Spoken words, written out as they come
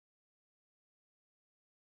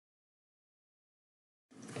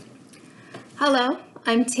Hello,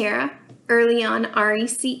 I'm Tara, EarlyON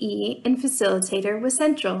RECE and facilitator with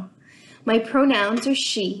Central. My pronouns are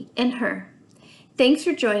she and her. Thanks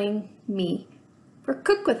for joining me for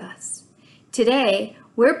Cook With Us. Today,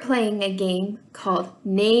 we're playing a game called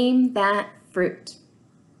Name That Fruit.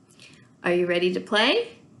 Are you ready to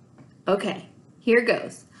play? Okay, here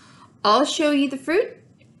goes. I'll show you the fruit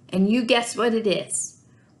and you guess what it is.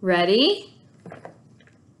 Ready?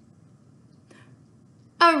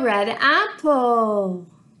 A red apple.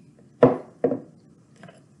 A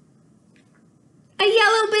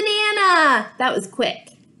yellow banana. That was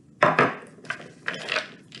quick.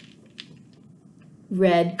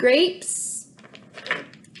 Red grapes.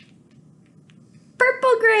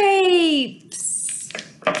 Purple grapes.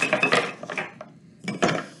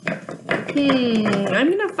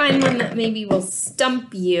 I'm gonna find one that maybe will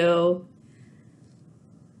stump you.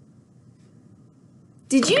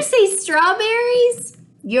 Did you say strawberries?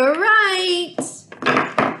 You're right.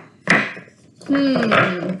 How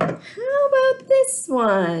about this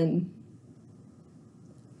one?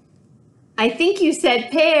 I think you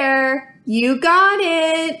said pear. You got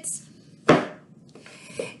it.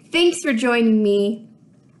 Thanks for joining me.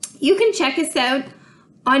 You can check us out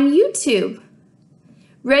on YouTube.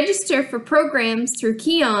 Register for programs through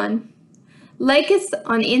Keon. Like us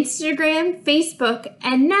on Instagram, Facebook,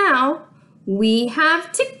 and now we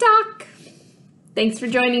have TikTok. Thanks for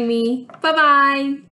joining me. Bye-bye.